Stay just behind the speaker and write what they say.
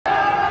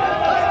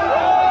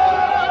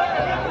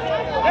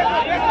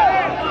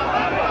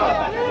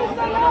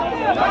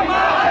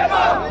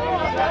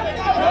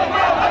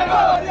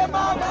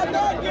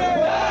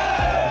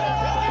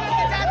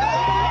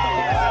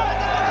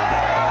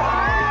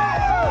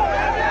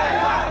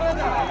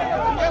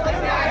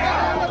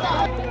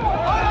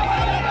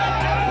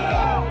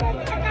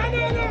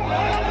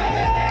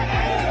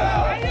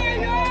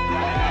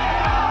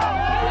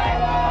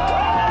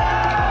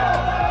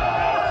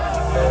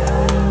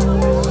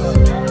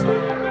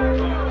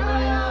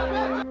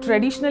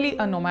Traditionally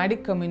a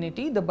nomadic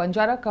community, the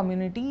Banjara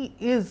community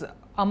is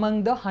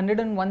among the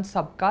 101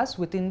 subcastes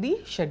within the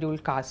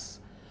scheduled castes.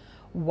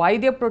 Why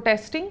they are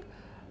protesting?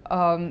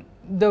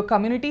 The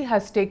community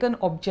has taken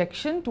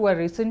objection to a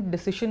recent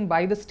decision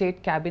by the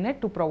state cabinet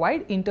to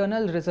provide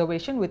internal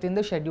reservation within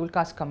the scheduled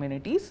caste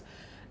communities.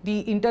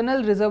 The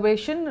internal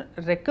reservation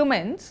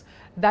recommends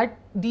that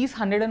these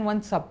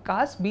 101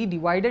 subcastes be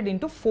divided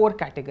into 4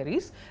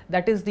 categories,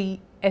 that is the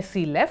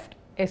SC left,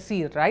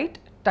 SC right,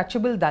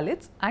 touchable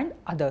Dalits and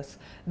others.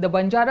 The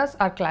Banjaras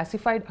are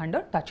classified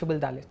under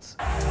touchable Dalits.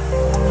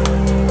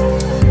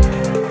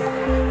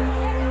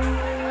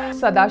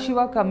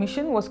 Sadashiva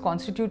Commission was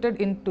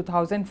constituted in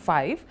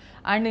 2005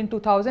 and in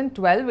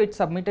 2012 it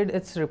submitted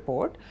its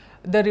report.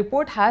 The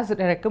report has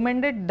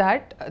recommended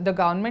that the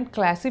government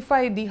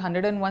classify the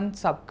 101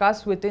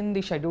 subcastes within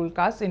the scheduled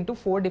castes into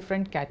 4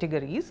 different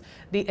categories: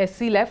 the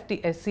SC left, the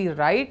SC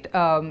right,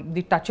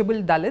 the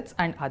touchable Dalits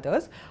and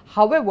others.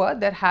 However,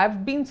 there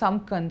have been some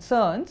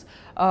concerns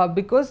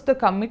because the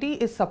committee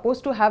is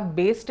supposed to have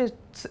based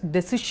its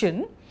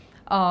decision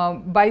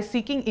by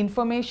seeking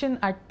information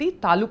at the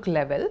taluk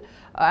level,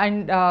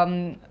 and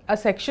a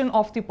section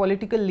of the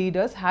political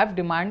leaders have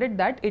demanded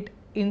that it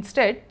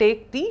instead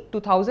take the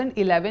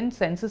 2011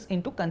 census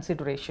into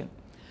consideration.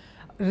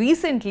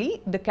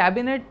 Recently, the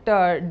cabinet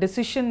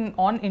decision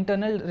on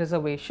internal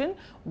reservation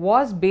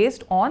was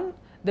based on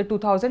the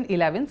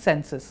 2011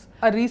 census.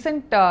 A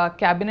recent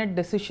cabinet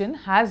decision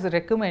has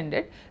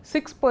recommended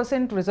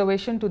 6%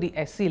 reservation to the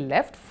SC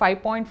left,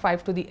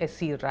 5.5% to the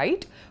SC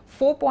right,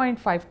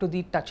 4.5% to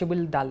the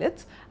touchable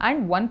Dalits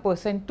and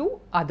 1%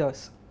 to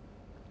others.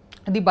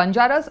 The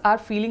Banjaras are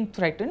feeling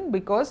threatened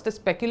because the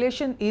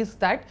speculation is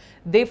that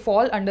they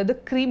fall under the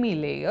creamy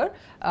layer,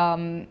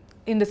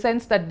 in the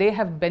sense that they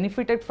have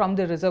benefited from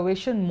the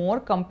reservation more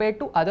compared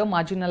to other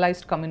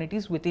marginalized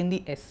communities within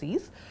the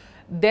SCs.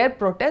 Their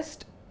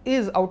protest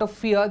is out of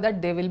fear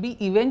that they will be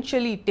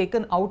eventually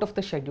taken out of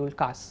the scheduled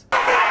castes.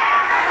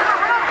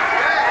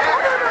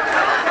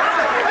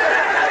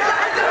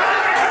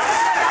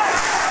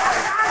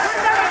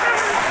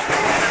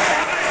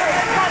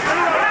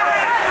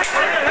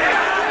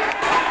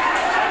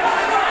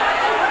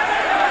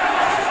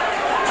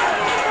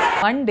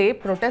 Monday,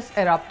 protests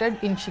erupted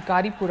in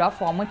Shikaripura,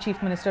 former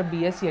Chief Minister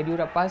B.S.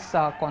 Yediyurappa's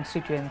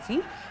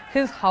constituency.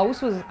 His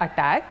house was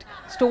attacked,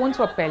 stones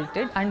were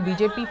pelted and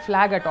BJP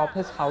flag atop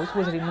his house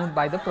was removed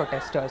by the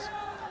protesters.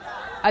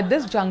 At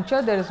this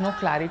juncture, there is no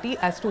clarity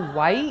as to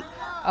why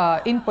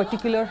in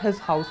particular his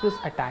house was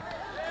attacked.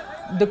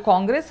 The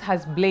Congress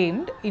has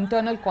blamed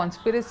internal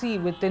conspiracy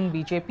within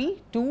BJP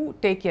to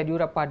take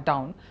Yediyurappa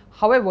down.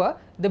 However,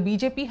 the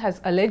BJP has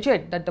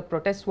alleged that the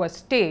protests were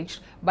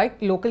staged by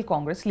local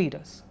Congress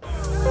leaders.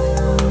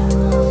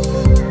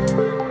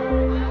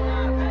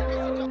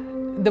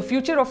 The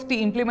future of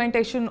the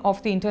implementation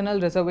of the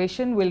internal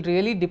reservation will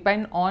really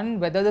depend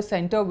on whether the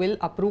centre will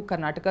approve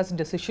Karnataka's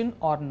decision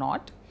or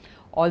not.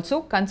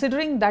 Also,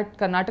 considering that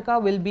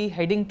Karnataka will be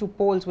heading to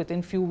polls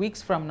within few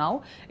weeks from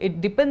now, it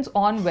depends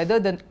on whether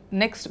the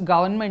next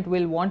government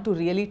will want to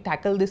really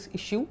tackle this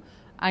issue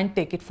and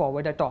take it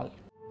forward at all.